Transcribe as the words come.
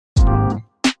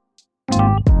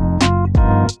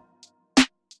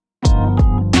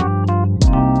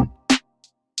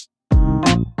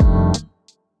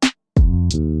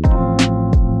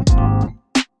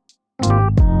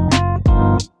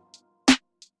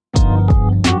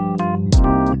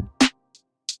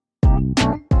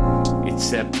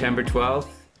September 12th,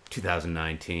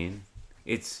 2019.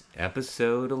 It's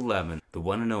episode 11, the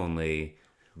one and only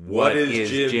What is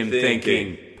Jim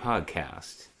Thinking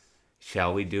podcast.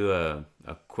 Shall we do a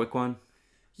quick one?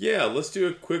 Yeah, let's do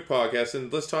a quick podcast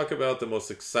and let's talk about the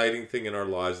most exciting thing in our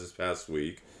lives this past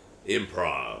week,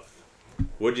 improv.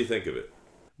 What did you think of it?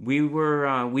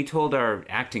 We told our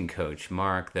acting coach,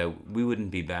 Mark, that we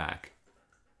wouldn't be back.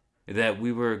 That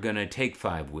we were going to take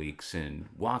 5 weeks and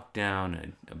walk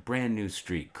down a brand new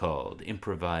street called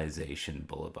Improvisation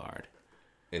Boulevard.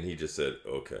 And he just said,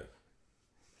 okay.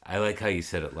 I like how you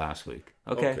said it last week.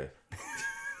 Okay.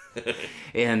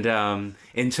 And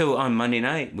so on Monday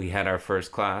night, we had our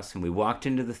first class, and we walked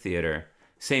into the theater,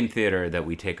 same theater that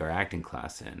we take our acting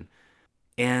class in.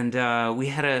 And we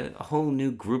had a whole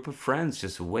new group of friends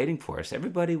just waiting for us.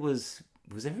 Everybody was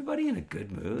everybody in a good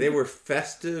mood? They were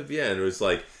festive, yeah, and it was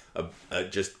like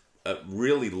just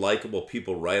really likable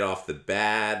people right off the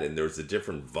bat, and there was a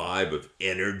different vibe of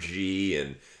energy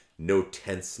and no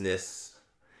tenseness.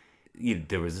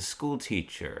 There was a school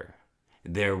teacher.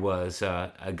 There was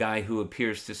a guy who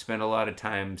appears to spend a lot of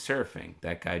time surfing.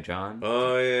 That guy, John.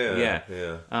 Oh, yeah.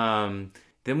 Yeah.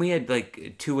 Then we had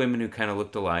like 2 women who kind of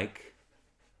looked alike.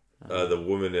 The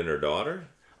woman and her daughter?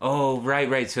 Oh,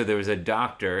 right. So there was a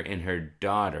doctor and her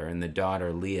daughter, and the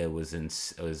daughter, Leah, was a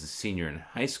senior in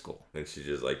high school. And she's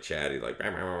just like chatty, like... Rah,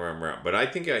 rah, rah, rah. But I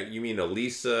think you mean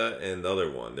Elisa and the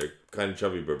other one. They're kind of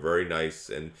chubby, but very nice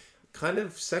and kind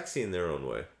of sexy in their own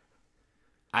way.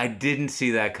 I didn't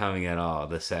see that coming at all,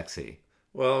 the sexy.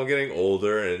 Well, I'm getting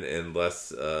older and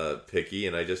less picky,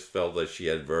 and I just felt that she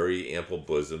had very ample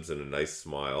bosoms and a nice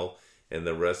smile, and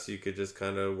the rest you could just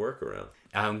kind of work around.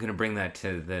 I'm going to bring that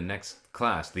to the next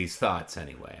class, these thoughts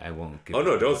anyway. I won't give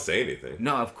no, don't say anything.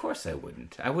 No, of course I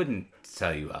wouldn't. I wouldn't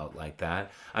sell you out like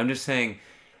that. I'm just saying,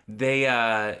 they.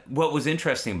 What was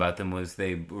interesting about them was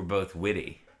they were both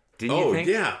witty. Didn't you think?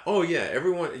 Oh, yeah.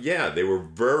 Everyone, they were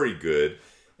very good.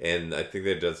 And I think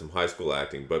they'd done some high school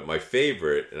acting. But my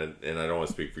favorite, and I don't want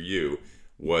to speak for you,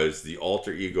 was the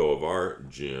alter ego of our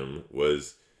Jim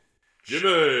was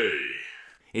Jimmy.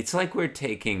 It's like we're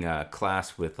taking a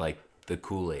class with, like, the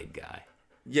Kool-Aid guy.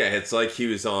 Yeah, it's like he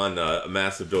was on a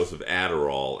massive dose of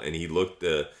Adderall, and he looked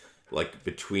like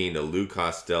between a Lou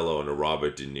Costello and a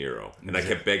Robert De Niro. And I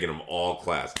kept begging him all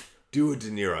class, do a De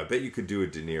Niro. I bet you could do a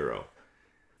De Niro.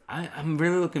 I'm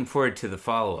really looking forward to the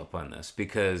follow-up on this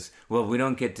because, well, we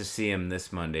don't get to see him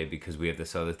this Monday because we have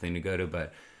this other thing to go to,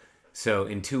 but so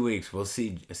in 2 weeks we'll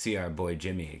see our boy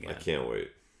Jimmy again. I can't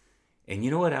wait. And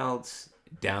you know what else?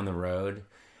 Down the road,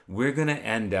 we're going to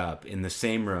end up in the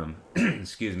same room,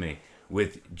 excuse me,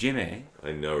 with Jimmy.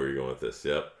 I know where you're going with this,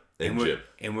 yep. And Jim.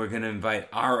 And we're going to invite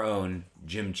our own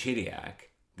Jim Chidiak,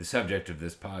 the subject of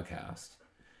this podcast.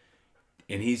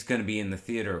 And he's going to be in the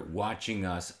theater watching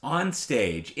us on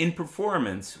stage in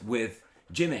performance with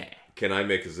Jimmy. Can I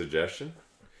make a suggestion?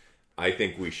 I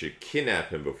think we should kidnap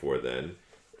him before then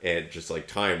and just like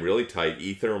tie him really tight,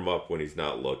 ether him up when he's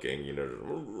not looking,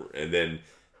 and then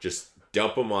just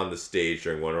dump him on the stage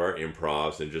during one of our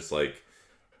improvs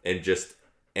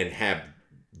and have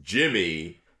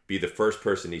Jimmy be the first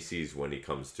person he sees when he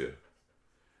comes to.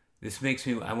 This makes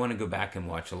me... I want to go back and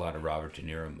watch a lot of Robert De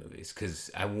Niro movies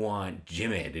because I want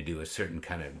Jimmy to do a certain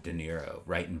kind of De Niro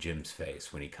right in Jim's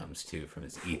face when he comes to from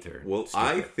his ether. Well, stupor.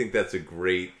 I think that's a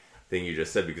great thing you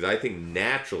just said because I think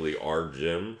naturally our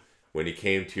Jim, when he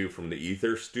came to from the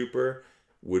ether stupor,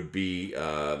 would be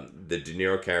the De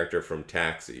Niro character from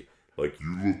Taxi. Like,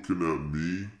 you looking at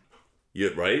me? Yeah,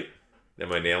 right?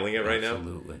 Am I nailing it right now?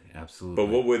 Absolutely. But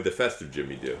what would the festive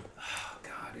Jimmy do?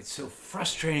 It's so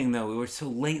frustrating, though. We were so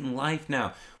late in life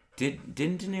now. Didn't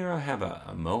De Niro have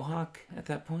a mohawk at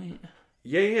that point?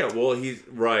 Yeah. Well, he's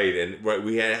right, and right.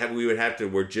 We would have to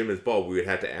where Jim is bald. We would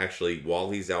have to actually, while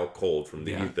he's out cold from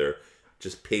the ether,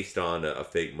 just paste on a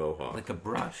fake mohawk, like a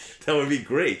brush. That would be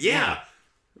great. Yeah.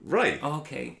 Right. Oh,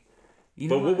 okay.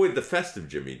 What would the festive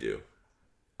Jimmy do?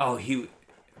 Oh,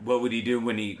 what would he do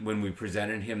when we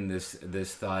presented him this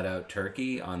thought out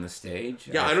turkey on the stage?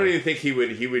 Yeah, I don't even think he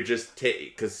would just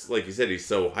take, because like you said, he's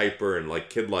so hyper and like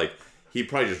kid-like. He'd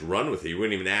probably just run with it. He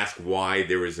wouldn't even ask why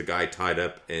there was a guy tied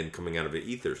up and coming out of an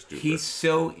ether stupor. He's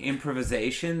so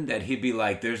improvisation that he'd be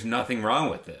like, "There's nothing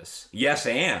wrong with this." Yes,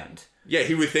 and yeah,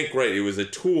 he would think right. It was a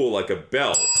tool like a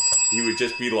belt. He would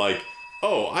just be like,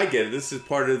 "Oh, I get it. This is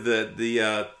part of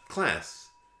the class."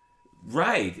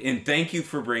 Right, and thank you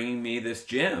for bringing me this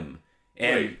Jim.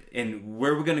 And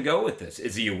where are we going to go with this?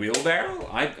 Is he a wheelbarrow?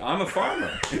 I'm a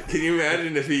farmer. Can you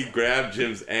imagine if he grabbed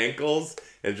Jim's ankles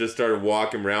and just started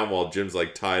walking around while Jim's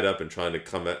like tied up and trying to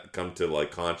come to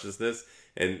like consciousness,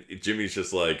 and Jimmy's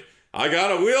just like I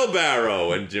got a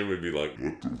wheelbarrow. And Jim would be like,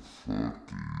 what the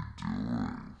fuck are you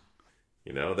doing?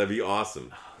 You know, that'd be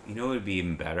awesome. You know what would be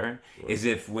even better? Is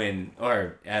if when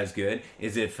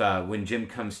Jim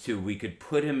comes to, we could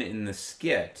put him in the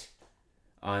skit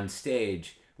on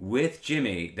stage with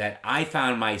Jimmy that I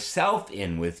found myself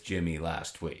in with Jimmy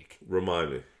last week.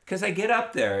 Remind me. Because I get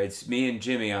up there, it's me and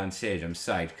Jimmy on stage. I'm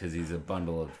psyched because he's a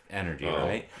bundle of energy,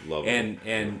 right? Love and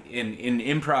in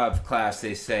improv class,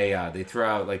 they say, they throw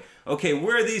out like, okay,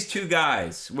 where are these two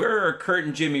guys? Where are Kurt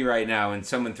and Jimmy right now? And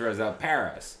someone throws out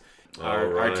Paris.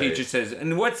 Our teacher says,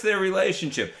 and what's their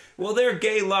relationship? Well, they're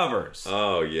gay lovers.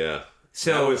 Oh, yeah.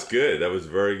 So that was good. That was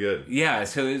very good. Yeah,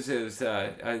 so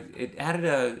it added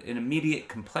an immediate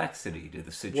complexity to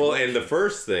the situation. Well, and the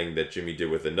first thing that Jimmy did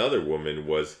with another woman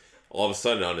was all of a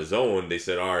sudden on his own, they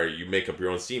said, all right, you make up your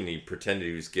own scene. And he pretended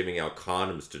he was giving out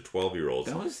condoms to 12-year-olds.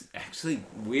 That was actually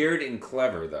weird and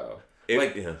clever, though.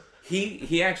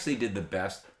 He actually did the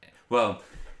best. Well,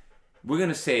 we're going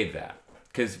to save that.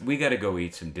 Because we got to go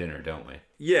eat some dinner, don't we?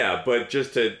 Yeah, but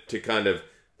just to kind of,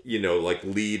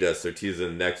 lead us or tease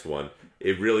in the next one,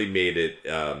 it really made it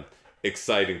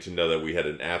exciting to know that we had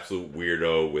an absolute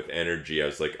weirdo with energy. I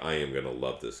was like, I am going to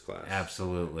love this class.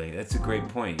 Absolutely. That's a great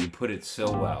point. You put it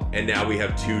so well. And now we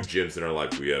have two Jims in our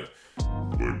life. We have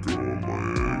let go of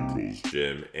my ankles,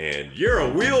 Jim, and you're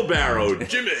a wheelbarrow,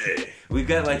 Jimmy. We've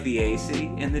got like the AC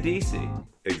and the DC.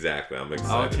 Exactly. I'm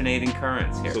excited. Alternating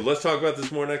currents here. So let's talk about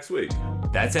this more next week.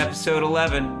 That's episode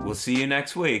 11. We'll see you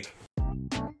next week.